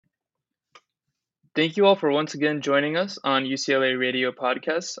Thank you all for once again joining us on UCLA Radio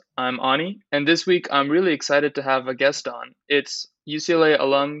Podcast. I'm Ani, and this week I'm really excited to have a guest on. It's UCLA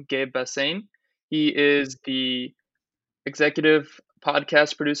alum Gabe Bassane. He is the executive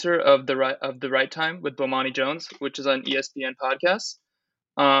podcast producer of the Right Time with Bomani Jones, which is an ESPN podcast.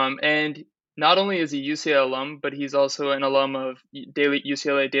 And not only is he UCLA alum, but he's also an alum of Daily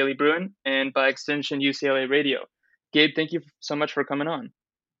UCLA Daily Bruin and by extension UCLA Radio. Gabe, thank you so much for coming on.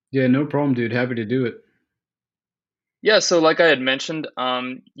 Yeah, no problem, dude. Happy to do it. Yeah, so like I had mentioned,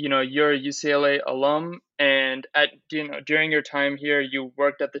 you're a UCLA alum, and during your time here, you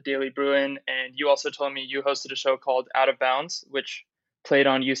worked at the Daily Bruin, and you also told me you hosted a show called Out of Bounds, which played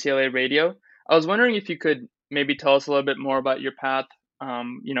on UCLA radio. I was wondering if you could maybe tell us a little bit more about your path,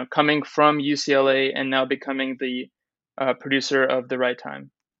 coming from UCLA and now becoming the producer of The Right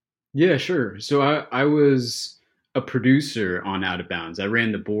Time. Yeah, sure. So I was a producer on Out of Bounds. I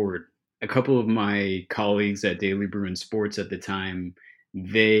ran the board. A couple of my colleagues at Daily Bruin Sports at the time,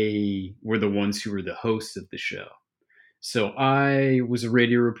 they were the ones who were the hosts of the show. So I was a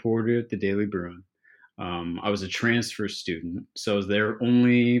radio reporter at the Daily Bruin. I was a transfer student, so I was there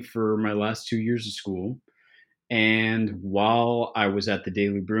only for my last 2 years of school. And while I was at the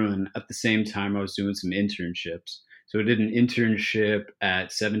Daily Bruin, at the same time, I was doing some internships. So I did an internship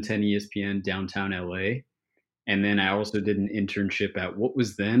at 710 ESPN downtown LA. And then I also did an internship at what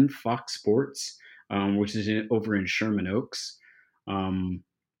was then Fox Sports, which is over in Sherman Oaks. Um,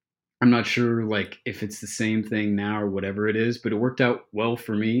 I'm not sure like if it's the same thing now or whatever it is, but it worked out well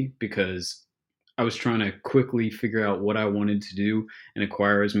for me because I was trying to quickly figure out what I wanted to do and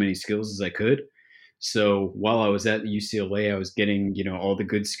acquire as many skills as I could. So while I was at UCLA, I was getting, all the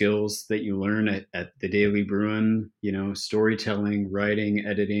good skills that you learn at the Daily Bruin, storytelling, writing,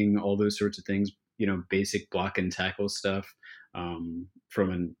 editing, all those sorts of things, basic block and tackle stuff from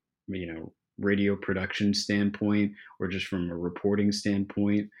an, radio production standpoint or just from a reporting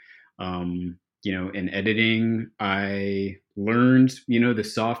standpoint. In editing, I learned, the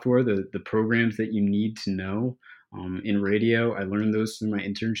software, the programs that you need to know. In radio, I learned those through my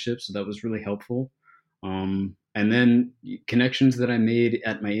internship, so that was really helpful. And then connections that I made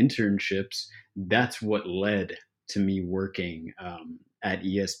at my internships, that's what led to me working at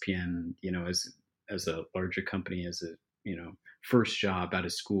ESPN, as a larger company, as a first job out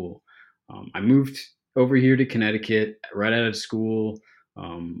of school. I moved over here to Connecticut right out of school.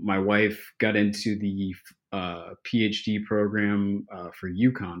 My wife got into the PhD program for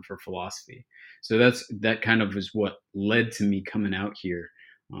UConn for philosophy. So that kind of is what led to me coming out here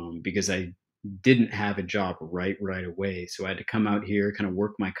because I didn't have a job right away. So I had to come out here, kind of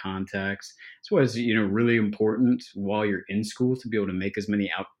work my contacts. So it's really important while you're in school to be able to make as many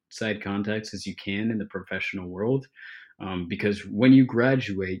outside contacts as you can in the professional world. Because when you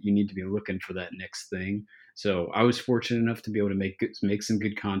graduate, you need to be looking for that next thing. So I was fortunate enough to be able to make some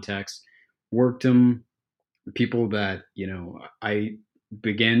good contacts, worked them, people that I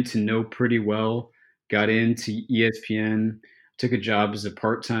began to know pretty well, got into ESPN, took a job as a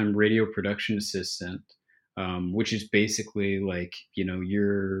part-time radio production assistant, which is basically like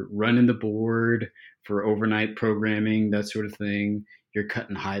you're running the board for overnight programming, that sort of thing. You're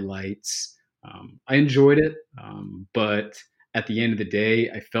cutting highlights. I enjoyed it, but at the end of the day,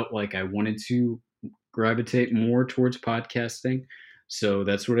 I felt like I wanted to gravitate more towards podcasting, so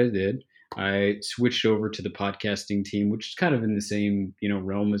that's what I did. I switched over to the podcasting team, which is kind of in the same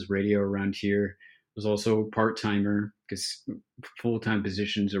realm as radio around here. I was also a part timer because full time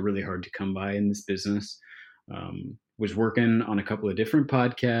positions are really hard to come by in this business. Was working on a couple of different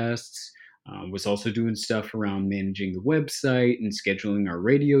podcasts. Was also doing stuff around managing the website and scheduling our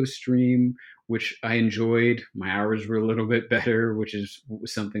radio stream, which I enjoyed. My hours were a little bit better, which is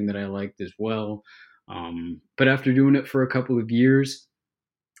something that I liked as well. But after doing it for a couple of years,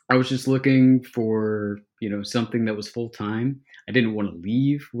 I was just looking for, something that was full time. I didn't want to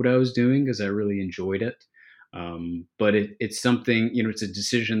leave what I was doing because I really enjoyed it. But it's something, it's a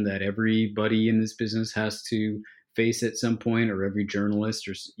decision that everybody in this business has to face at some point, or every journalist,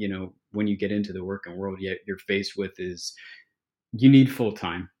 or, when you get into the working world, yet you're faced with is you need full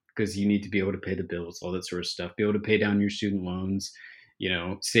time because you need to be able to pay the bills, all that sort of stuff, be able to pay down your student loans,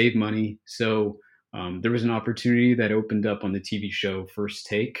 save money. So there was an opportunity that opened up on the TV show First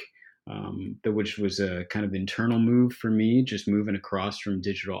Take, which was a kind of internal move for me, just moving across from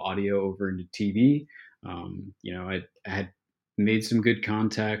digital audio over into TV. I had made some good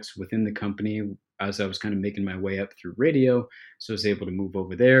contacts within the company as I was kind of making my way up through radio. So I was able to move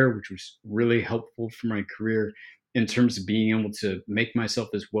over there, which was really helpful for my career in terms of being able to make myself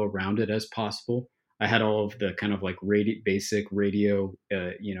as well rounded as possible. I had all of the kind of like basic radio,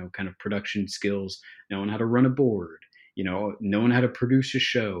 kind of production skills, knowing how to run a board, knowing how to produce a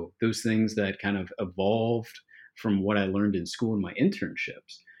show, those things that kind of evolved from what I learned in school and my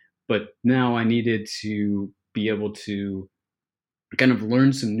internships. But now I needed to be able to kind of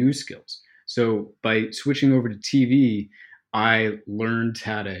learn some new skills. So by switching over to TV, I learned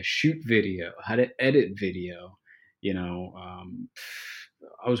how to shoot video, how to edit video. You know,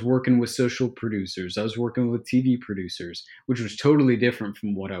 I was working with social producers, I was working with TV producers, which was totally different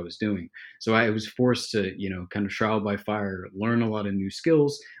from what I was doing. So I was forced to, kind of trial by fire, learn a lot of new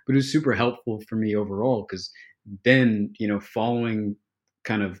skills, but it was super helpful for me overall because then, following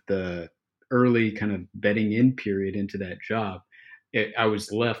kind of the early kind of bedding in period into that job, I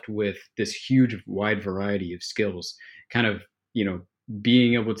was left with this huge wide variety of skills, kind of,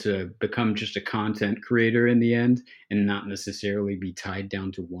 being able to become just a content creator in the end and not necessarily be tied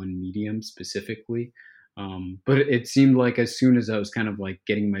down to one medium specifically. But it seemed like as soon as I was kind of like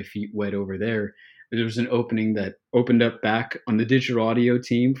getting my feet wet over there was an opening that opened up back on the digital audio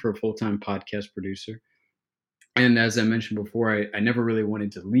team for a full-time podcast producer. And as I mentioned before, I never really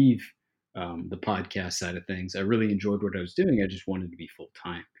wanted to leave the podcast side of things. I really enjoyed what I was doing. I just wanted to be full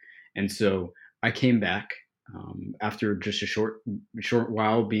time, and so I came back after just a short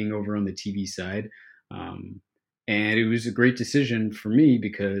while being over on the TV side, um, and it was a great decision for me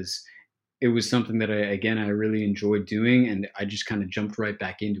because it was something that I really enjoyed doing, and I just kind of jumped right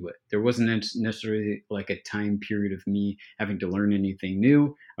back into it. There wasn't necessarily like a time period of me having to learn anything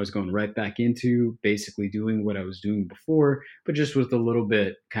new. I was going right back into basically doing what I was doing before, but just with a little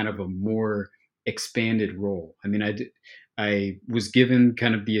bit kind of a more expanded role. I mean, I was given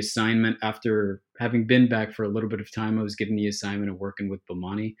kind of the assignment after having been back for a little bit of time. I was given the assignment of working with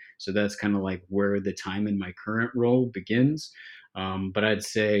Bomani, so that's kind of like where the time in my current role begins. But I'd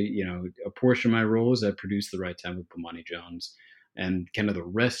say, a portion of my role is I produce the right time with Bomani Jones. And kind of the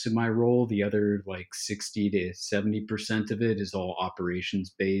rest of my role, the other like 60 to 70% of it is all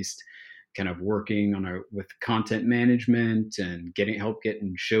operations based, kind of working with content management and getting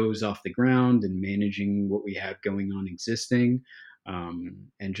shows off the ground and managing what we have going on existing.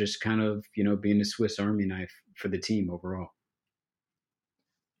 And just kind of, being a Swiss Army knife for the team overall.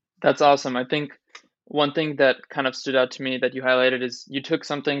 That's awesome. I think one thing that kind of stood out to me that you highlighted is you took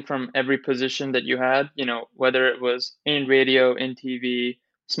something from every position that you had, whether it was in radio, in TV,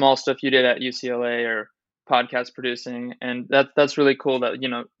 small stuff you did at UCLA or podcast producing. And that's really cool that,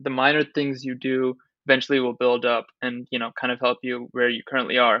 the minor things you do eventually will build up and, kind of help you where you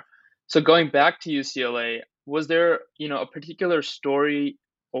currently are. So going back to UCLA, was there, a particular story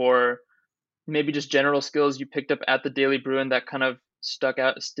or maybe just general skills you picked up at the Daily Bruin that kind of stick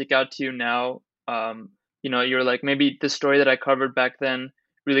out to you now? You're like, maybe the story that I covered back then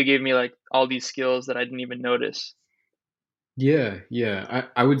really gave me like all these skills that I didn't even notice. Yeah.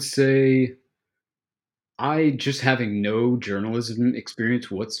 I would say I just having no journalism experience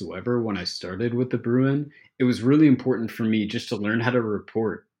whatsoever when I started with the Bruin, it was really important for me just to learn how to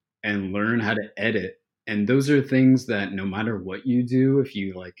report and learn how to edit. And those are things that no matter what you do, if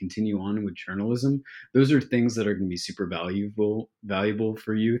you like continue on with journalism, those are things that are going to be super valuable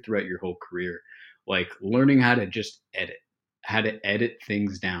for you throughout your whole career. Like learning how to edit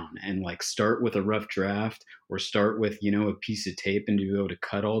things down and like start with a rough draft or start with, a piece of tape and to be able to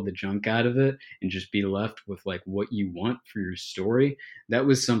cut all the junk out of it and just be left with like what you want for your story. That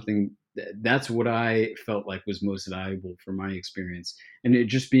was something that's what I felt like was most valuable for my experience. And it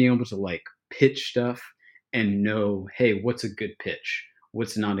just being able to like pitch stuff and know, hey, what's a good pitch?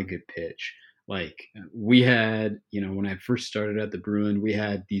 What's not a good pitch? Like we had, when I first started at the Bruin, we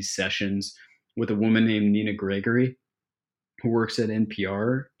had these sessions with a woman named Nina Gregory who works at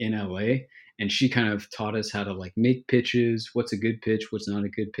NPR in LA, and she kind of taught us how to like make pitches, what's a good pitch, what's not a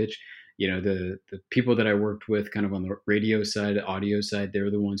good pitch. The people that I worked with kind of on the radio side, audio side,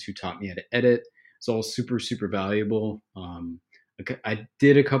 they're the ones who taught me how to edit. It's all super, super valuable. I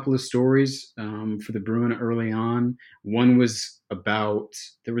did a couple of stories for the Bruin early on. One was about,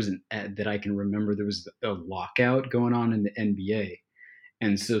 there was an ad that I can remember. There was a lockout going on in the NBA,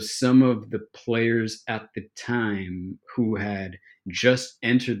 and so some of the players at the time who had just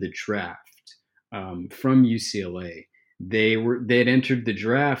entered the draft from UCLA, they had entered the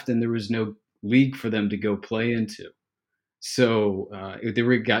draft and there was no league for them to go play into. So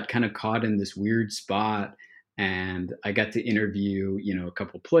got kind of caught in this weird spot, and I got to interview, a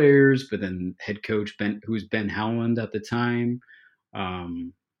couple players, but then head coach who's Ben Howland at the time,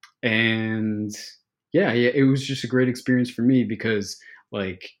 um, and yeah, it was just a great experience for me because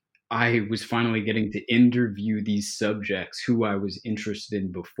like I was finally getting to interview these subjects who I was interested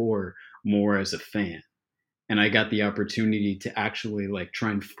in before more as a fan. And I got the opportunity to actually like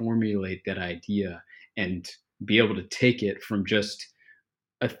try and formulate that idea and be able to take it from just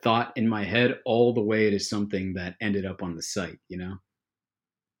a thought in my head all the way to something that ended up on the site, you know?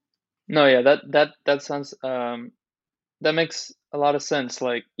 No, yeah, that sounds that makes a lot of sense.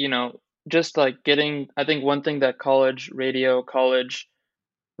 Like, just like getting, I think one thing that college radio, college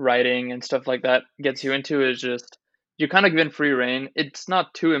writing and stuff like that gets you into is just you're kind of given free reign. It's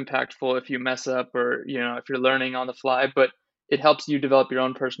not too impactful if you mess up or, if you're learning on the fly, but it helps you develop your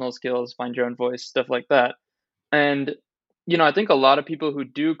own personal skills, find your own voice, stuff like that. And, I think a lot of people who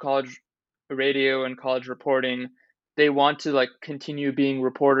do college radio and college reporting, they want to like continue being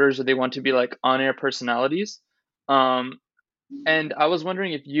reporters or they want to be like on-air personalities. Um, and I was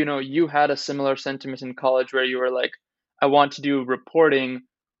wondering if you had a similar sentiment in college where you were like, I want to do reporting,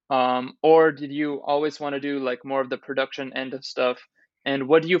 or did you always want to do like more of the production end of stuff? And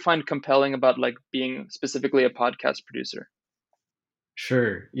what do you find compelling about like being specifically a podcast producer?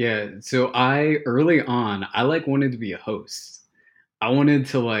 Sure. Yeah. So I early on, I like wanted to be a host. I wanted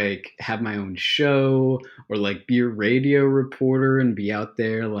to like have my own show or like be a radio reporter and be out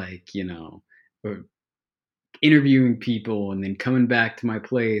there like, or interviewing people and then coming back to my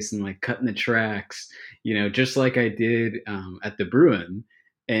place and like cutting the tracks, just like I did at the Bruin.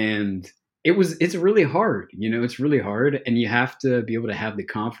 And it's really hard, it's really hard. And you have to be able to have the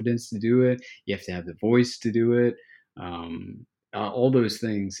confidence to do it. You have to have the voice to do it. All those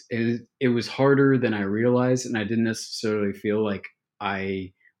things. It was harder than I realized. And I didn't necessarily feel like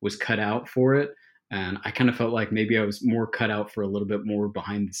I was cut out for it. And I kind of felt like maybe I was more cut out for a little bit more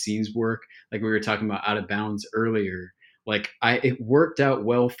behind the scenes work, like we were talking about Out of Bounds earlier. Like it worked out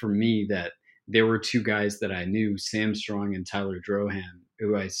well for me that there were two guys that I knew, Sam Strong and Tyler Drohan,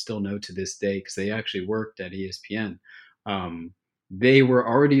 who I still know to this day because they actually worked at ESPN. Um, they were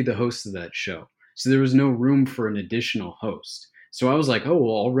already the hosts of that show, so there was no room for an additional host. So I was like, oh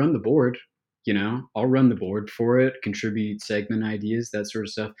well, I'll run the board. I'll run the board for it, contribute segment ideas, that sort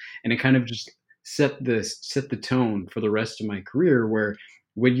of stuff, and it kind of just set the tone for the rest of my career. Where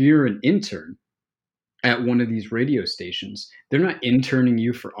when you're an intern at one of these radio stations, they're not interning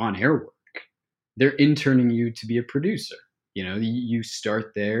you for on air work. They're interning you to be a producer. You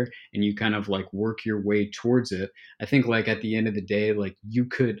start there and you kind of like work your way towards it. I think like at the end of the day, like you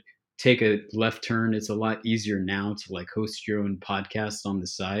could take a left turn. It's a lot easier now to like host your own podcast on the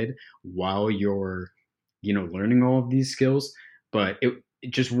side while you're, learning all of these skills. But it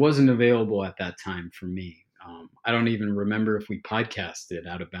just wasn't available at that time for me. I don't even remember if we podcasted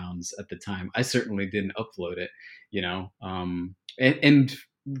Out of Bounds at the time. I certainly didn't upload it, and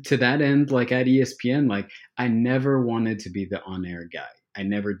to that end, like at ESPN, like I never wanted to be the on-air guy. I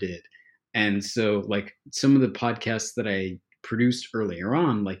never did. And so like some of the podcasts that I produced earlier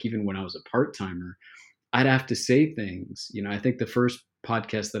on, like even when I was a part-timer, I'd have to say things. I think the first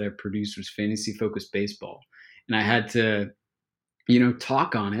podcast that I produced was Fantasy Focused Baseball. And I had to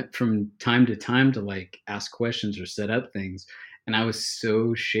talk on it from time to time to like ask questions or set up things. And I was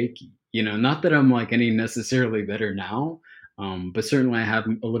so shaky, not that I'm like any necessarily better now, but certainly I have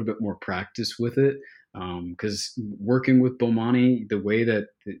a little bit more practice with it. Because working with Bomani, the way that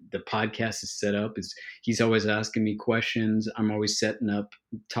the podcast is set up is he's always asking me questions. I'm always setting up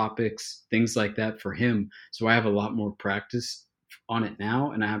topics, things like that for him. So I have a lot more practice on it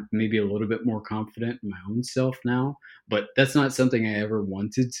now, and I'm maybe a little bit more confident in my own self now. But that's not something I ever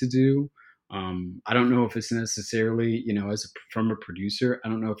wanted to do. I don't know if it's necessarily, from a producer, I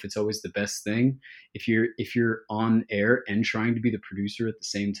don't know if it's always the best thing. If you're on air and trying to be the producer at the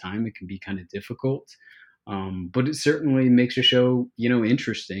same time, it can be kind of difficult. But it certainly makes a show,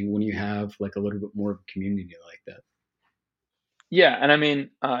 interesting when you have like a little bit more of a community like that. Yeah, and I mean,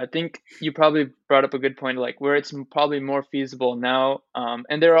 I think you probably brought up a good point, like where it's probably more feasible now.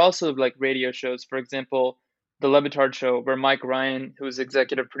 And there are also like radio shows, for example, the Levitard show, where Mike Ryan, who is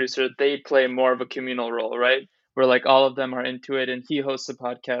executive producer, they play more of a communal role, right? Where like all of them are into it, and he hosts a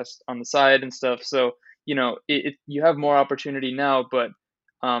podcast on the side and stuff. So you have more opportunity now, but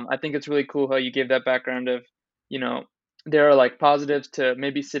I think it's really cool how you gave that background of, you know, there are like positives to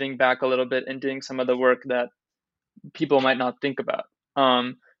maybe sitting back a little bit and doing some of the work that people might not think about.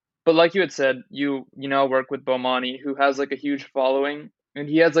 Um, but like you had said, you now work with Bomani, who has like a huge following, and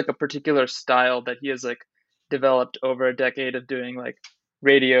he has like a particular style that he has like developed over a decade of doing like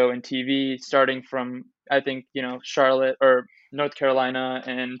radio and TV, starting from I think Charlotte or North Carolina,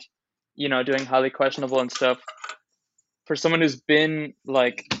 and doing highly questionable and stuff. For someone who's been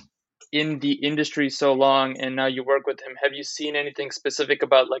like in the industry so long, and now you work with him, have you seen anything specific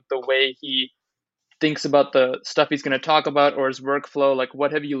about like the way he thinks about the stuff he's going to talk about or his workflow? Like,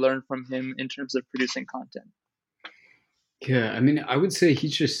 what have you learned from him in terms of producing content? Yeah, I mean, I would say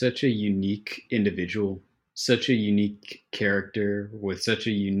he's just such a unique individual, such a unique character with such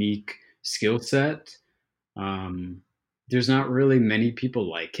a unique skill set. Um, there's not really many people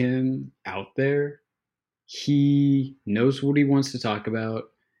like him out there. He knows what he wants to talk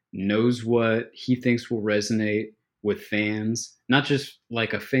about, knows what he thinks will resonate with fans, not just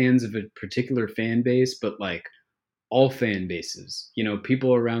like a fans of a particular fan base, but like all fan bases,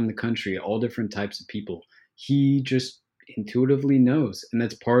 people around the country, all different types of people. He just intuitively knows. And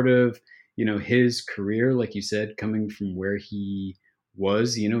that's part of, his career, like you said, coming from where he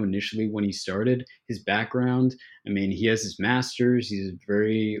was, initially when he started, his background. I mean, he has his master's. He's a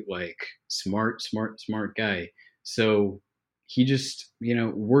very like smart guy. So he just,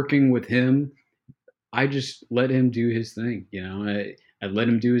 working with him, I just let him do his thing. I let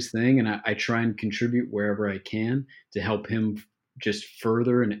him do his thing, and I try and contribute wherever I can to help him just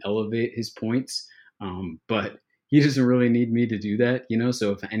further and elevate his points. But he doesn't really need me to do that.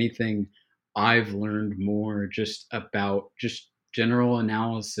 So if anything, I've learned more just about just general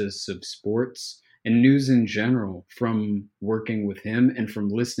analysis of sports and news in general from working with him and from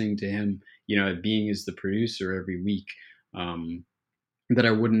listening to him, being as the producer every week. Um, that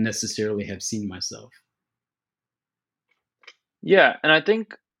I wouldn't necessarily have seen myself. Yeah, and I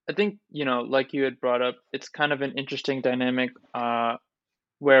think like you had brought up, it's kind of an interesting dynamic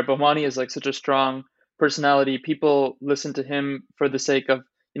where Bomani is like such a strong personality. People listen to him for the sake of,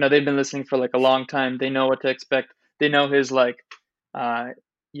 they've been listening for like a long time. They know what to expect. They know his like, uh,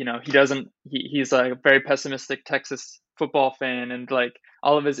 he doesn't. He's like a very pessimistic Texas football fan, and like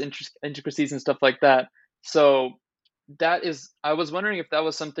all of his intricacies and stuff like that. So that is, I was wondering if that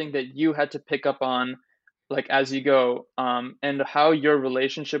was something that you had to pick up on, like as you go, and how your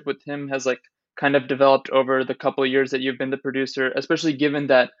relationship with him has like kind of developed over the couple of years that you've been the producer, especially given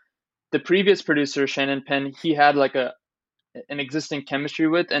that the previous producer, Shannon Penn, he had like an existing chemistry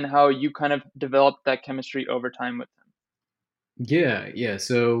with, and how you kind of developed that chemistry over time with him. Yeah, yeah.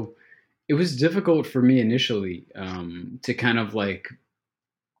 So it was difficult for me initially to kind of like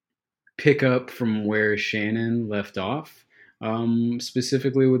pick up from where Shannon left off,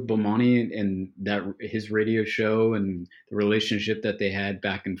 specifically with Bomani and that his radio show and the relationship that they had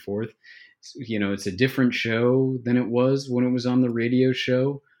back and forth. It's a different show than it was when it was on the radio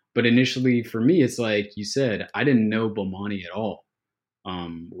show. But initially, for me, it's like you said, I didn't know Bomani at all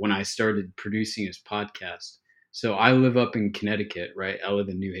when I started producing his podcast. So I live up in Connecticut, right? I live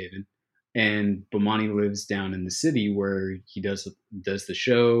in New Haven, and Bomani lives down in the city where he does the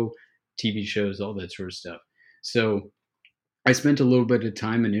show, TV shows, all that sort of stuff. So I spent a little bit of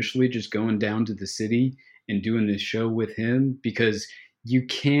time initially just going down to the city and doing this show with him because you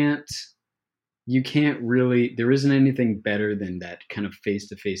can't you can't really there isn't anything better than that kind of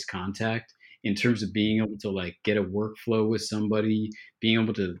face-to-face contact in terms of being able to like get a workflow with somebody, being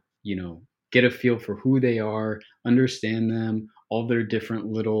able to get a feel for who they are, understand them, all their different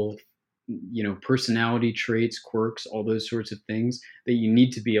little personality traits, quirks, all those sorts of things that you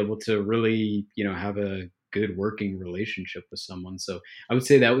need to be able to really have a good working relationship with someone. So I would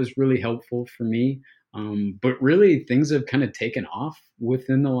say that was really helpful for me. But really, things have kind of taken off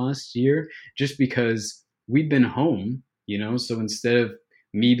within the last year just because we've been home. So instead of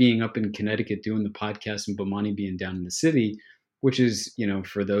me being up in Connecticut doing the podcast and Bomani being down in the city, which is,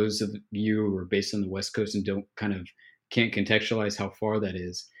 for those of you who are based on the West Coast and don't kind of can't contextualize how far that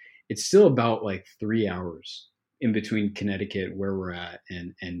is, it's still about like 3 hours in between Connecticut, where we're at,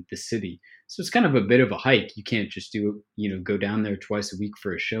 and the city. So it's kind of a bit of a hike. You can't just go down there twice a week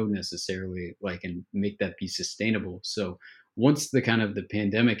for a show necessarily, like, and make that be sustainable. So once the kind of the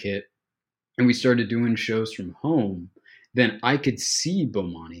pandemic hit and we started doing shows from home, then I could see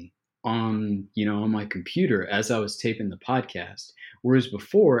Bomani on my computer as I was taping the podcast. Whereas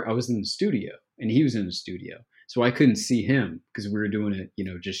before I was in the studio and he was in the studio. So I couldn't see him because we were doing it,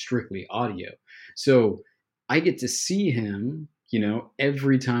 just strictly audio. So I get to see him,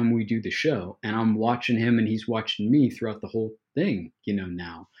 every time we do the show, and I'm watching him and he's watching me throughout the whole thing,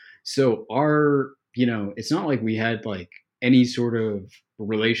 now. So it's not like we had like any sort of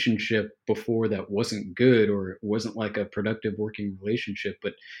relationship before that wasn't good or it wasn't like a productive working relationship.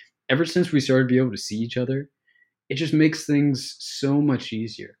 But ever since we started to be able to see each other, it just makes things so much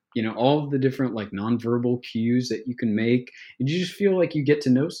easier. All of the different like nonverbal cues that you can make, and you just feel like you get to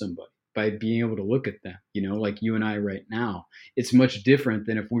know somebody by being able to look at them, like you and I right now. It's much different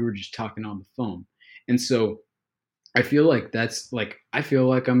than if we were just talking on the phone. And so I feel like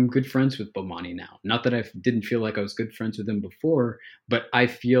I'm good friends with Bomani now. Not that I didn't feel like I was good friends with him before, but I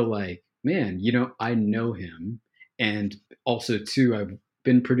feel like man, I know him. And also, too, I've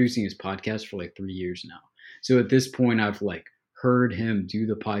been producing his podcast for like 3 years now. So at this point, I've like heard him do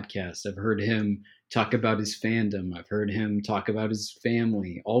the podcast. I've heard him talk about his fandom. I've heard him talk about his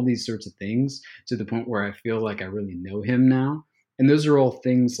family, all these sorts of things to the point where I feel like I really know him now. And those are all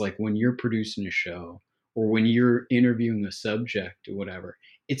things like when you're producing a show or when you're interviewing a subject or whatever,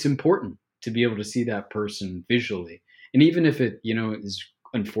 it's important to be able to see that person visually. And even if it, is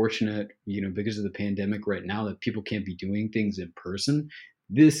unfortunate, because of the pandemic right now that people can't be doing things in person,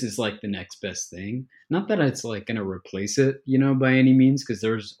 this is like the next best thing. Not that it's like going to replace it, by any means, because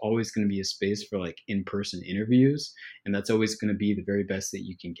there's always going to be a space for like in person interviews. And that's always going to be the very best that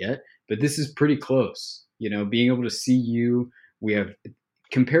you can get. But this is pretty close, being able to see you. We have,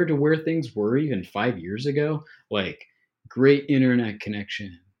 compared to where things were even 5 years ago, like great internet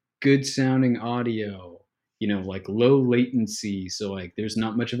connection, good sounding audio, like low latency. So like there's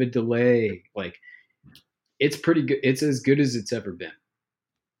not much of a delay. Like it's pretty good. It's as good as it's ever been.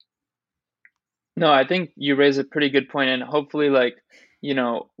 No, I think you raise a pretty good point, and hopefully, like,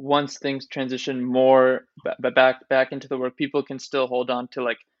 once things transition more back into the work, people can still hold on to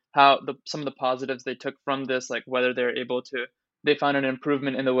like how some of the positives they took from this, like whether they're able to, they found an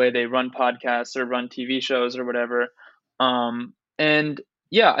improvement in the way they run podcasts or run TV shows or whatever. And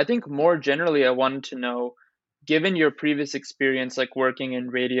yeah, I think more generally, I wanted to know, given your previous experience, like working in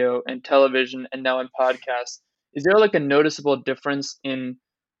radio and television and now in podcasts, is there like a noticeable difference in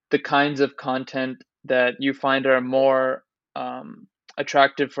the kinds of content that you find are more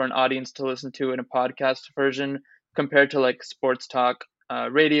attractive for an audience to listen to in a podcast version compared to like sports talk,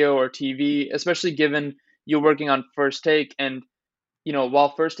 radio or TV, especially given you're working on First Take and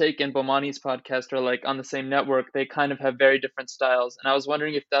while First Take and Bomani's podcast are like on the same network, they kind of have very different styles. And I was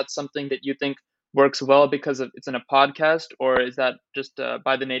wondering if that's something that you think works well because it's in a podcast, or is that just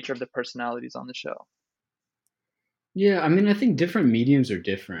by the nature of the personalities on the show? Yeah, I mean, I think different mediums are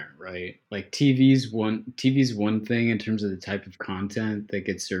different, right? Like TV's one thing in terms of the type of content that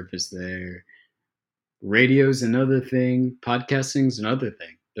gets surfaced there. Radio's another thing, podcasting's another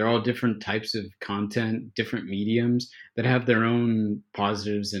thing. They're all different types of content, different mediums that have their own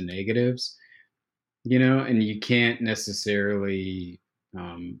positives and negatives, and you can't necessarily,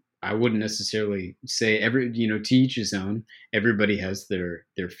 I wouldn't necessarily say to each his own. Everybody has their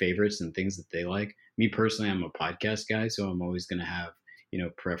favorites and things that they like. Me personally, I'm a podcast guy, so I'm always going to have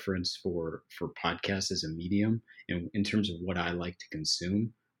preference for podcasts as a medium in terms of what I like to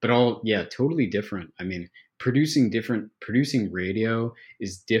consume. But all, yeah, totally different. I mean, producing radio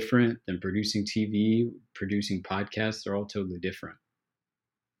is different than producing TV, producing podcasts. They're all totally different.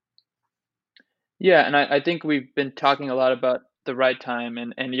 Yeah, and I think we've been talking a lot about the right time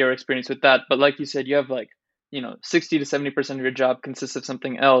and your experience with that. But like you said, you have like, 60 to 70% of your job consists of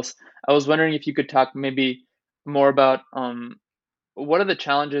something else. I was wondering if you could talk maybe more about what are the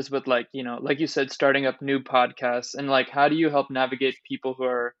challenges with like, like you said, starting up new podcasts and like how do you help navigate people who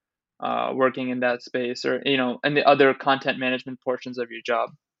are working in that space or, and the other content management portions of your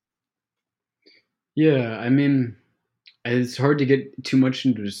job? Yeah, I mean, it's hard to get too much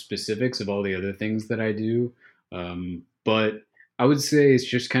into the specifics of all the other things that I do, but I would say it's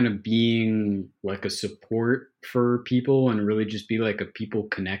just kind of being like a support for people and really just be like a people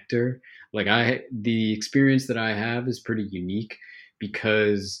connector. The experience that I have is pretty unique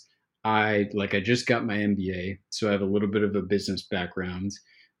because I just got my MBA, so I have a little bit of a business background,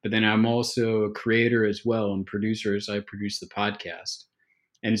 but then I'm also a creator as well and producer, as I produce the podcast.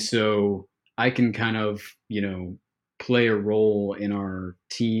 And so I can kind of, play a role in our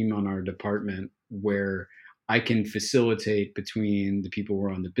team, on our department, where I can facilitate between the people who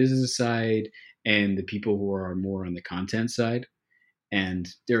are on the business side and the people who are more on the content side. And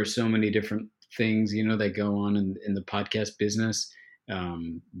there are so many different things, that go on in the podcast business,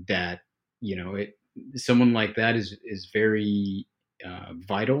 that, it someone like that is very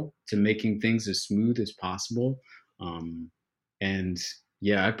vital to making things as smooth as possible. And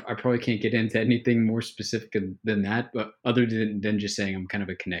yeah, I probably can't get into anything more specific than that, but other than just saying I'm kind of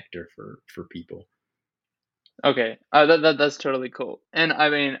a connector for people. Okay, that's totally cool. And I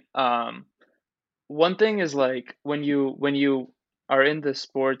mean, one thing is like when you are in the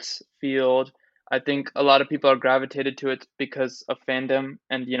sports field, I think a lot of people are gravitated to it because of fandom,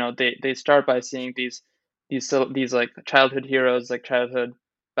 and they start by seeing these like childhood heroes, like childhood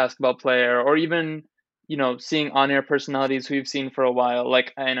basketball player, or even seeing on-air personalities who you've seen for a while.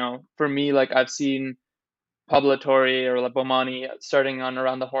 Like I know for me, like I've seen Pablo Torre or like Bomani starting on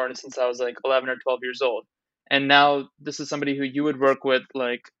Around the Horn since I was like 11 or 12 years old. And now this is somebody who you would work with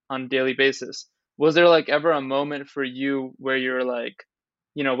like on a daily basis. Was there like ever a moment for you where you're like,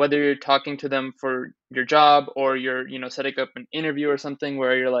 whether you're talking to them for your job or you're, setting up an interview or something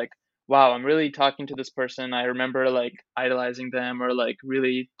where you're like, wow, I'm really talking to this person. I remember like idolizing them or like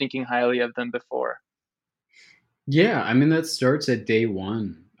really thinking highly of them before. Yeah, I mean that starts at day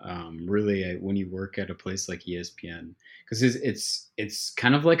one. Really, when you work at a place like ESPN, because it's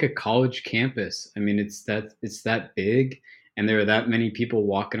kind of like a college campus. I mean, it's that big, and there are that many people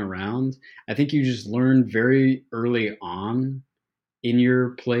walking around. I think you just learn very early on in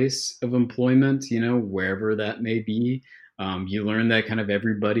your place of employment, wherever that may be. You learn that kind of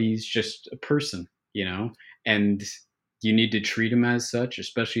everybody's just a person, and you need to treat them as such,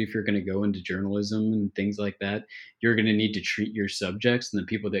 especially if you're going to go into journalism and things like that. You're going to need to treat your subjects and the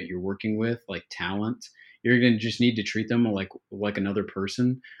people that you're working with like talent. You're going to just need to treat them like another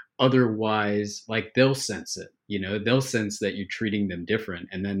person. Otherwise, like they'll sense it, they'll sense that you're treating them different.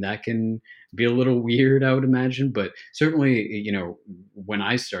 And then that can be a little weird, I would imagine. But certainly, when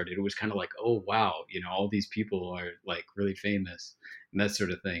I started, it was kind of like, oh wow, all these people are like really famous and that sort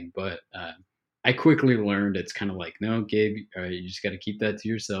of thing. But I quickly learned it's kind of like, no, Gabe, you just got to keep that to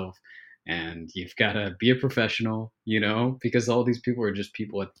yourself, and you've got to be a professional, because all these people are just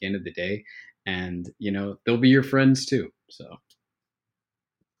people at the end of the day, and they'll be your friends too. So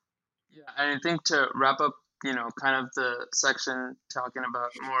Yeah, and I think to wrap up, kind of the section talking about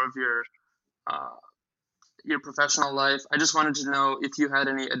more of uh, your professional life, I just wanted to know if you had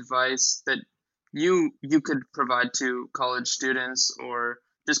any advice that you could provide to college students or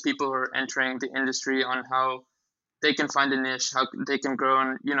just people who are entering the industry on how they can find a niche, how they can grow,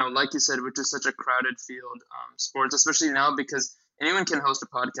 and like you said, which is such a crowded field, sports, especially now because anyone can host a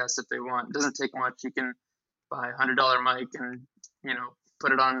podcast if they want. It doesn't take much. You can buy $100 mic and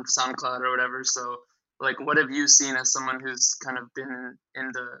put it on SoundCloud or whatever. So, like, what have you seen as someone who's kind of been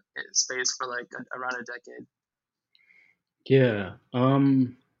in the space for like around a decade? yeah,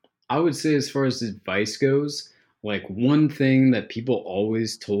 I would say as far as advice goes, like one thing that people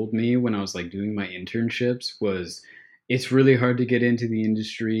always told me when I was like doing my internships was it's really hard to get into the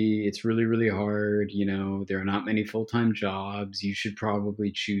industry. It's really, really hard. There are not many full-time jobs. You should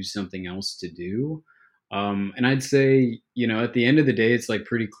probably choose something else to do. And I'd say, at the end of the day, it's like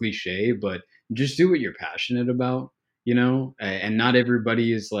pretty cliche, but just do what you're passionate about, and not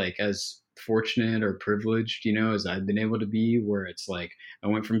everybody is like as fortunate or privileged, as I've been able to be, where it's like, I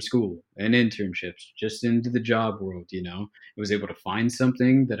went from school and internships just into the job world. I was able to find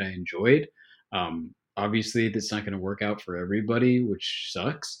something that I enjoyed. Obviously, that's not going to work out for everybody, which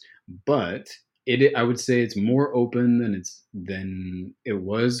sucks. But I would say it's more open than it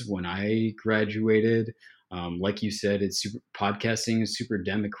was when I graduated. Like you said, it's super, podcasting is super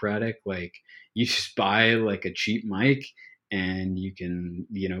democratic. Like you just buy like a cheap mic and you can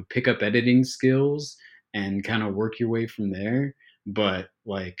pick up editing skills and kind of work your way from there. But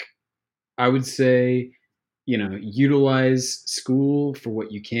like I would say, utilize school for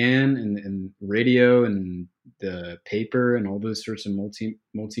what you can, and radio and the paper and all those sorts of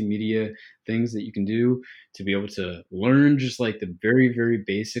multimedia things that you can do to be able to learn just like the very, very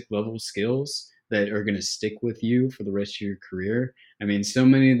basic level skills that are going to stick with you for the rest of your career. I mean, so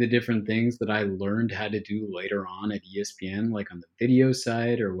many of the different things that I learned how to do later on at ESPN, like on the video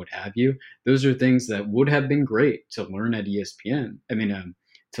side or what have you, those are things that would have been great to learn at ESPN. I mean,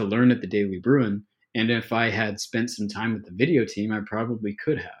 to learn at the Daily Bruin. And if I had spent some time with the video team, I probably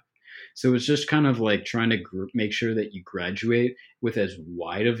could have. So it's just kind of like trying to make sure that you graduate with as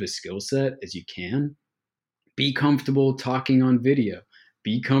wide of a skill set as you can. Be comfortable talking on video.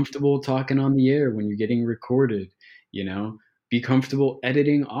 Be comfortable talking on the air when you're getting recorded, you know. Be comfortable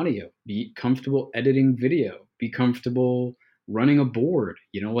editing audio. Be comfortable editing video. Be comfortable running a board,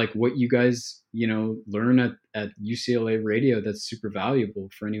 like what you guys, learn at UCLA radio. That's super valuable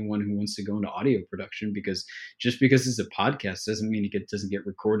for anyone who wants to go into audio production, because just because it's a podcast doesn't mean it doesn't get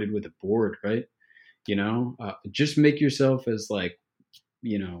recorded with a board, right? Just make yourself as like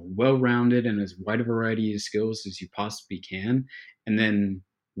well-rounded and as wide a variety of skills as you possibly can. And then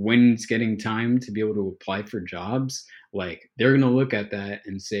when it's getting time to be able to apply for jobs, like they're going to look at that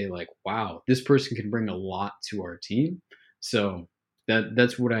and say like, wow, this person can bring a lot to our team. So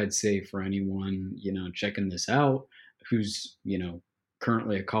that's what I'd say for anyone, checking this out, who's,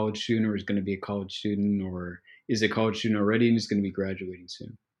 currently a college student or is going to be a college student or is a college student already and is going to be graduating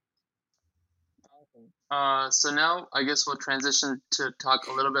soon. So now I guess we'll transition to talk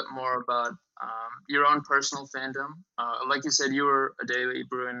a little bit more about your own personal fandom. Like you said, you were a Daily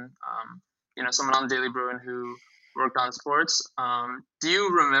Bruin, someone on Daily Bruin who worked on sports. Do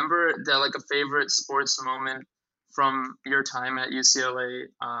you remember like a favorite sports moment from your time at UCLA?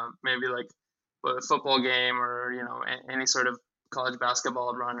 Maybe like a football game or any sort of college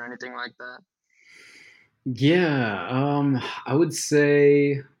basketball run or anything like that? Yeah, I would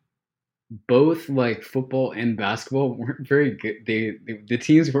say both like football and basketball weren't very good. The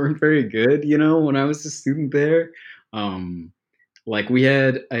teams weren't very good, when I was a student there. Um, like we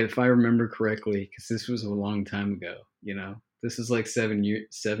had, if I remember correctly, because this was a long time ago, this is like 7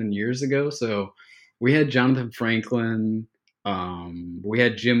 years ago. So we had Jonathan Franklin, we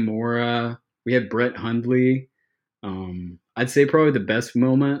had Jim Mora, we had Brett Hundley. I'd say probably the best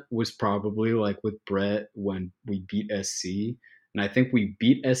moment was probably like with Brett when we beat SC. And I think we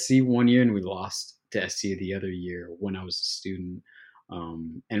beat SC one year and we lost to SC the other year when I was a student.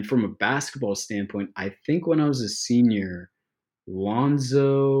 And from a basketball standpoint, I think when I was a senior,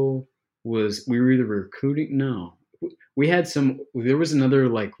 Lonzo we were either recruiting, no. There was another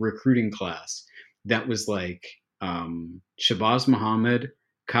like recruiting class that was like Shabazz Muhammad,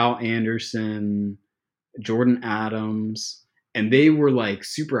 Kyle Anderson, Jordan Adams, and they were like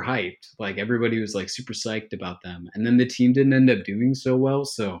super hyped. Like everybody was like super psyched about them. And then the team didn't end up doing so well,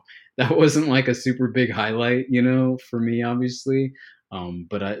 so that wasn't like a super big highlight, for me, obviously.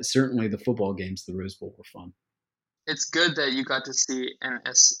 But certainly the football games, the Rose Bowl, were fun. It's good that you got to see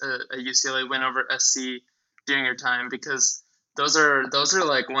a UCLA win over SC during your time, because those are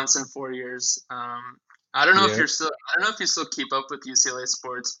like once in 4 years. I don't know if Yeah. you're still I don't know if you still keep up with UCLA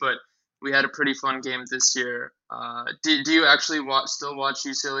sports, but we had a pretty fun game this year. Do you actually still watch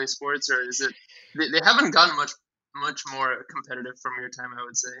UCLA sports, or is it they haven't gotten much more competitive from your time, I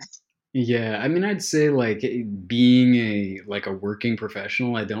would say. Yeah, I mean, I'd say like being a working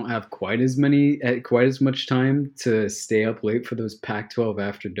professional, I don't have quite as much time to stay up late for those Pac-12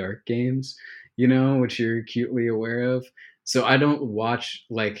 after dark games, which you're acutely aware of. So I don't watch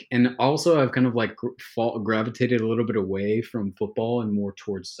and also I've kind of like gravitated a little bit away from football and more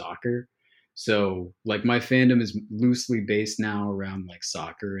towards soccer. So like my fandom is loosely based now around like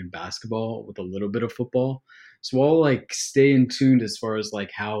soccer and basketball with a little bit of football. So I'll like stay in tuned as far as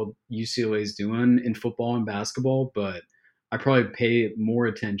like how UCLA is doing in football and basketball, but I probably pay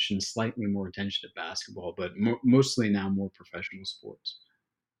slightly more attention to basketball, but mostly now more professional sports.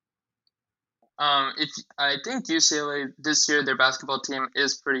 If I think UCLA this year, their basketball team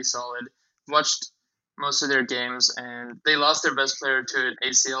is pretty solid. Watched most of their games, and they lost their best player to an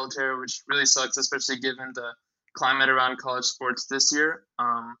ACL tear, which really sucks, especially given the climate around college sports this year.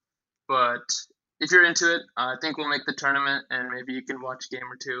 But if you're into it, I think we'll make the tournament, and maybe you can watch a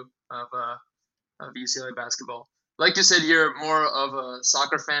game or two of UCLA basketball. Like you said, you're more of a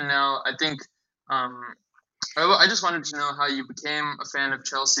soccer fan now. I think um, I just wanted to know how you became a fan of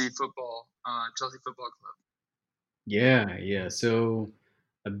Chelsea Football Club. Yeah, yeah. So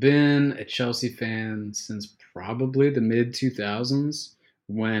I've been a Chelsea fan since probably the mid 2000s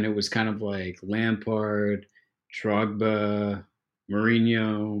when it was kind of like Lampard, Drogba,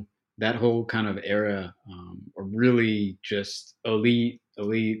 Mourinho, that whole kind of era, or really just elite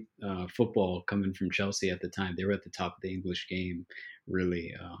football coming from Chelsea at the time. They were at the top of the English game,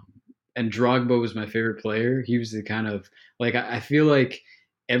 really. And Drogba was my favorite player. He was the kind of like I feel like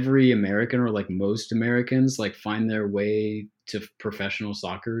every American or like most Americans like find their way to professional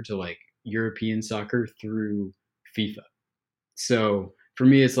soccer, to like European soccer through FIFA. So for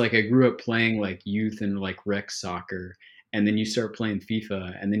me, it's like I grew up playing like youth and like rec soccer, and then you start playing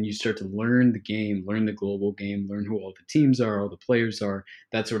FIFA, and then you start to learn the game, learn the global game, learn who all the teams are, all the players are,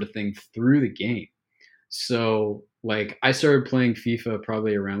 that sort of thing through the game. So like I started playing FIFA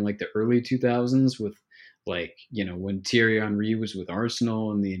probably around like the early 2000s with like, when Thierry Henry was with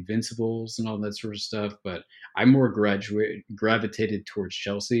Arsenal and the Invincibles and all that sort of stuff, but I more gravitated towards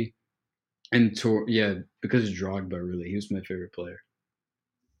Chelsea and yeah, because of Drogba, really. He was my favorite player.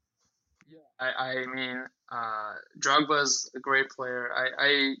 Yeah, I mean, Drogba's a great player.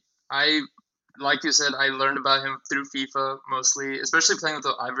 I, like you said, I learned about him through FIFA mostly, especially playing with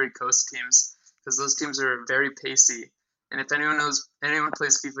the Ivory Coast teams, because those teams are very pacey. And if anyone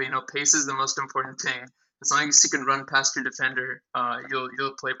plays FIFA, pace is the most important thing. As long as you can run past your defender,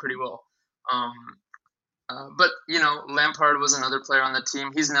 you'll play pretty well. Um, but Lampard was another player on the team.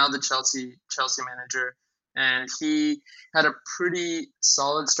 He's now the Chelsea manager, and he had a pretty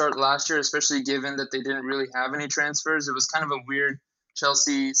solid start last year, especially given that they didn't really have any transfers. It was kind of a weird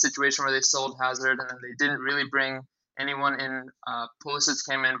Chelsea situation where they sold Hazard, and then they didn't really bring anyone in. Pulisic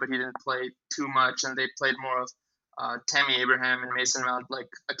came in, but he didn't play too much, and they played more of Tammy Abraham and Mason Mount, like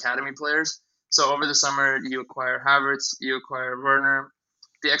academy players. So over the summer, you acquire Havertz, you acquire Werner.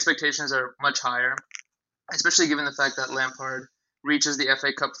 The expectations are much higher, especially given the fact that Lampard reaches the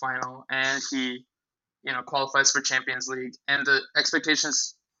FA Cup final and he, qualifies for Champions League. And the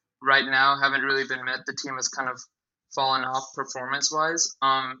expectations right now haven't really been met. The team has kind of fallen off performance-wise.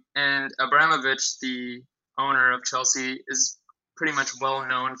 And Abramovich, the owner of Chelsea, is pretty much well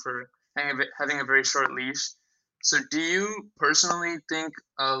known for having a very short leash. So, do you personally think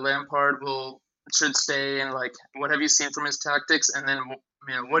Lampard will should stay, and like, what have you seen from his tactics? And then,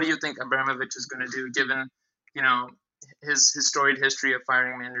 what do you think Abramovich is going to do, given you know his storied history of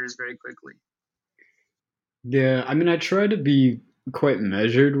firing managers very quickly? Yeah, I mean, I try to be quite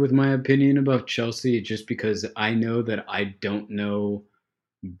measured with my opinion about Chelsea just because I know that I don't know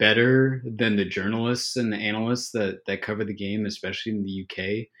better than the journalists and the analysts that cover the game, especially in the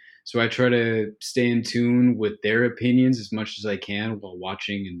UK. So I try to stay in tune with their opinions as much as I can while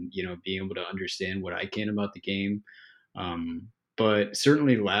watching and being able to understand what I can about the game. Um, but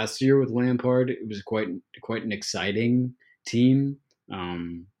certainly last year with Lampard, it was quite an exciting team.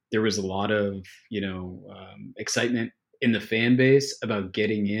 There was a lot of excitement in the fan base about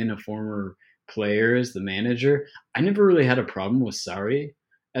getting in a former player as the manager. I never really had a problem with Sarri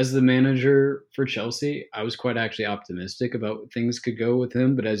as the manager for Chelsea. I was quite actually optimistic about things could go with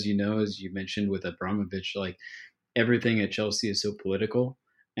him, but as you know, as you mentioned with Abramovich, like everything at Chelsea is so political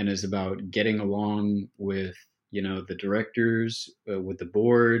and is about getting along with the directors, with the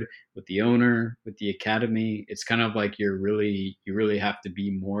board, with the owner, with the academy. It's kind of like you really have to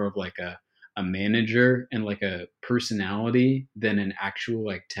be more of like a manager and like a personality than an actual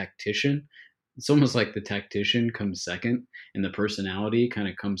like tactician. It's almost like the tactician comes second and the personality kind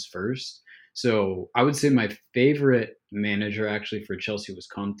of comes first. So I would say my favorite manager actually for Chelsea was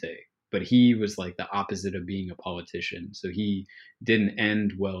Conte, but he was like the opposite of being a politician. So he didn't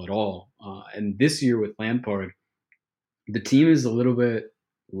end well at all. And this year with Lampard, the team is a little bit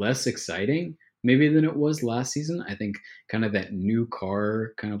less exciting maybe than it was last season. I think kind of that new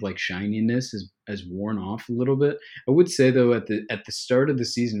car kind of like shininess has worn off a little bit. I would say though at the start of the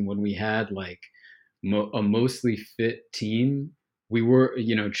season when we had like a mostly fit team, we were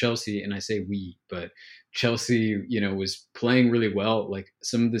Chelsea, and I say we, but Chelsea was playing really well. Like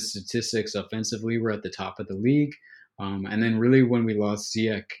some of the statistics offensively were at the top of the league, and then really when we lost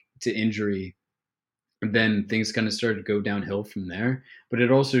Ziyech to injury, then things kind of started to go downhill from there. But it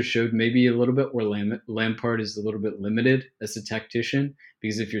also showed maybe a little bit where Lampard is a little bit limited as a tactician,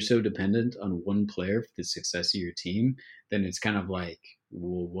 because if you're so dependent on one player for the success of your team, then it's kind of like,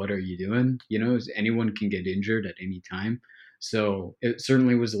 well, what are you doing? Anyone can get injured at any time. So it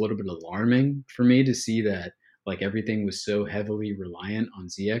certainly was a little bit alarming for me to see that like everything was so heavily reliant on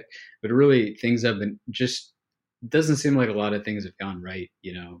Ziyech, but really things have been just doesn't seem like a lot of things have gone right,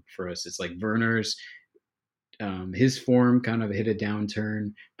 for us. It's like Werner's his form kind of hit a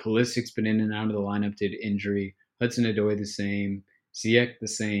downturn. Pulisic's been in and out of the lineup due to injury. Hudson Odoi the same. Ziyech the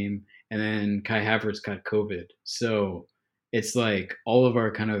same. And then Kai Havertz got COVID. So it's like all of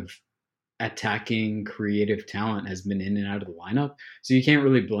our kind of attacking creative talent has been in and out of the lineup. So you can't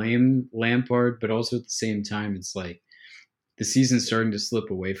really blame Lampard, but also at the same time, it's like the season's starting to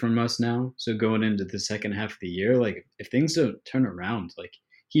slip away from us now. So going into the second half of the year, like if things don't turn around, like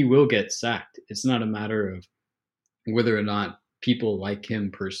he will get sacked. It's not a matter of whether or not people like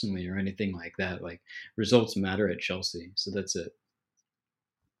him personally or anything like that. Like results matter at Chelsea, so that's it.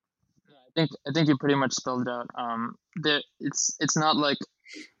 I think you pretty much spelled it out. It's not like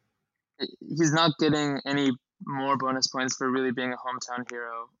he's not getting any more bonus points for really being a hometown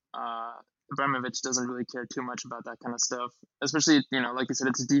hero. Abramovich doesn't really care too much about that kind of stuff, especially like you said,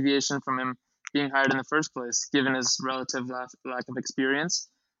 it's a deviation from him being hired in the first place, given his relative lack of experience.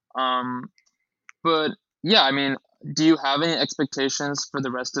 Um, but yeah, I mean, do you have any expectations for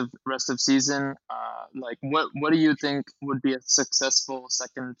the rest of season? Like, what do you think would be a successful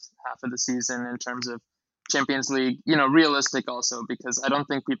second half of the season in terms of Champions League? Realistic also, because I don't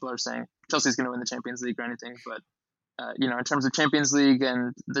think people are saying Chelsea's going to win the Champions League or anything. But in terms of Champions League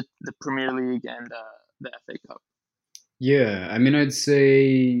and the Premier League and the FA Cup. Yeah, I mean, I'd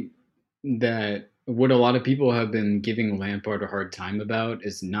say that what a lot of people have been giving Lampard a hard time about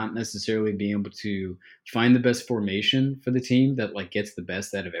is not necessarily being able to find the best formation for the team that like gets the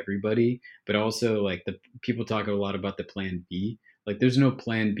best out of everybody, but also like the people talk a lot about the plan B. Like there's no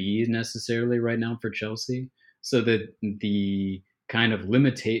plan B necessarily right now for Chelsea. So that the kind of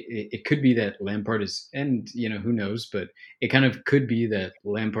limitate it could be that Lampard is, and who knows, but it kind of could be that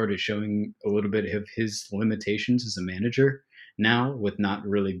Lampard is showing a little bit of his limitations as a manager now, with not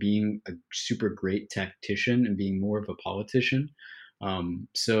really being a super great tactician and being more of a politician.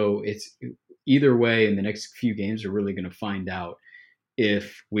 So it's either way, in the next few games, we're really going to find out.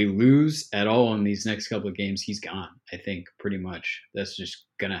 If we lose at all in these next couple of games, he's gone. I think pretty much that's just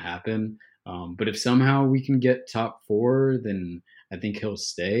going to happen. But if somehow we can get top four, then I think he'll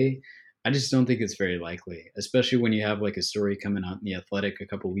stay. I just don't think it's very likely, especially when you have like a story coming out in the Athletic a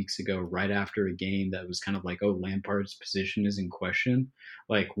couple weeks ago, right after a game that was kind of like, oh, Lampard's position is in question.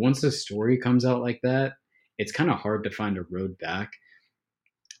 Like once a story comes out like that, it's kind of hard to find a road back.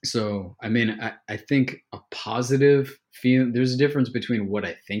 So, I mean, I think a positive feeling, there's a difference between what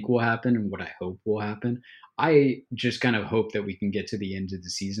I think will happen and what I hope will happen. I just kind of hope that we can get to the end of the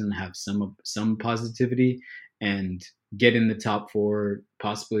season, have some positivity, and get in the top four,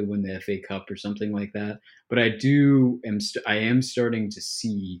 possibly win the FA Cup or something like that. But I am starting to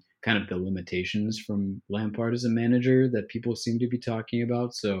see kind of the limitations from Lampard as a manager that people seem to be talking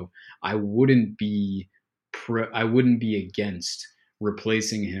about. So I wouldn't be I wouldn't be against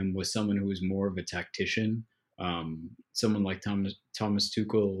replacing him with someone who is more of a tactician, someone like Thomas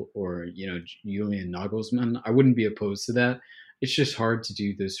Tuchel or Julian Nagelsmann. I wouldn't be opposed to that. It's just hard to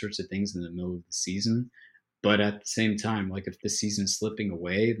do those sorts of things in the middle of the season. But at the same time, like if the season's slipping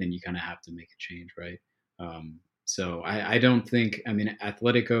away, then you kind of have to make a change, right? So I don't think. I mean,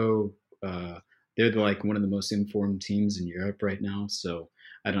 Atletico, they're like one of the most informed teams in Europe right now. So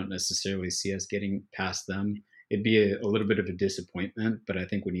I don't necessarily see us getting past them. It'd be a little bit of a disappointment, but I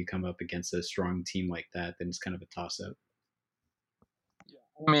think when you come up against a strong team like that, then it's kind of a toss up.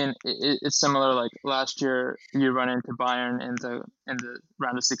 I mean, it's similar. Like last year, you run into Bayern in the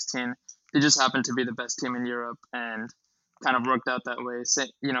round of 16. They just happened to be the best team in Europe, and kind of worked out that way.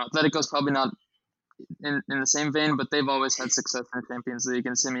 Atletico's probably not in the same vein, but they've always had success in the Champions League,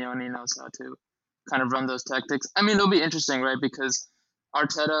 and Simeone knows how to kind of run those tactics. I mean, it'll be interesting, right? Because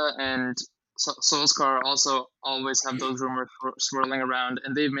Arteta and Solskjaer also always have those rumors swirling around,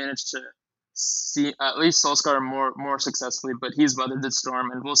 and they've managed to see at least Solskjaer more successfully. But he's weathered the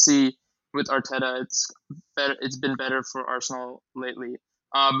storm, and we'll see with Arteta. It's better. It's been better for Arsenal lately.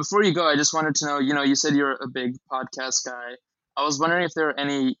 Before you go, I just wanted to know. You said you're a big podcast guy. I was wondering if there are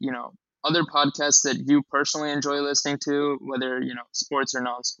any, other podcasts that you personally enjoy listening to, whether sports or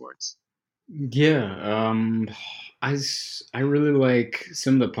non-sports. Yeah, I really like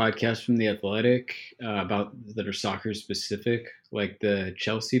some of the podcasts from the Athletic about that are soccer specific, like the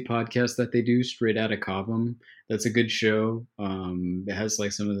Chelsea podcast that they do, Straight Outta Cobham. That's a good show. It has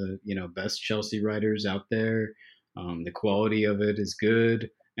like some of the best Chelsea writers out there. The quality of it is good,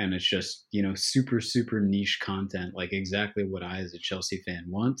 and it's just super niche content, like exactly what I as a Chelsea fan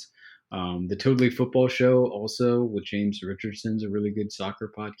want. The Totally Football Show also with James Richardson's a really good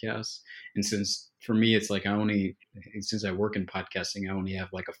soccer podcast. And since for me, it's like since I work in podcasting, I only have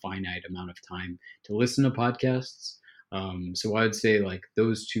like a finite amount of time to listen to podcasts. So I would say like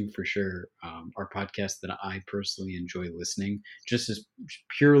those two for sure are podcasts that I personally enjoy listening, just as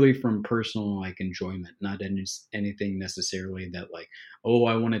purely from personal like enjoyment, not anything necessarily that like, oh,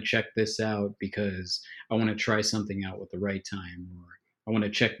 I want to check this out because I want to try something out with the right time, or I want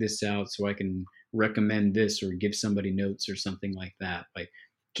to check this out so I can recommend this or give somebody notes or something like that. Like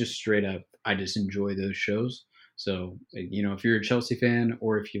just straight up, I just enjoy those shows. So, if you're a Chelsea fan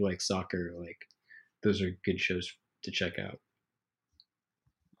or if you like soccer, like those are good shows to check out.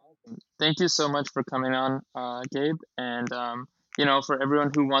 Thank you so much for coming on, Gabe. And for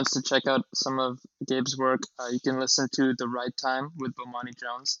everyone who wants to check out some of Gabe's work, you can listen to The Right Time with Bomani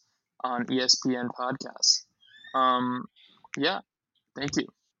Jones on ESPN Podcasts. Yeah, thank you.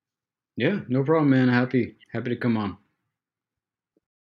 Yeah, no problem, man. Happy to come on.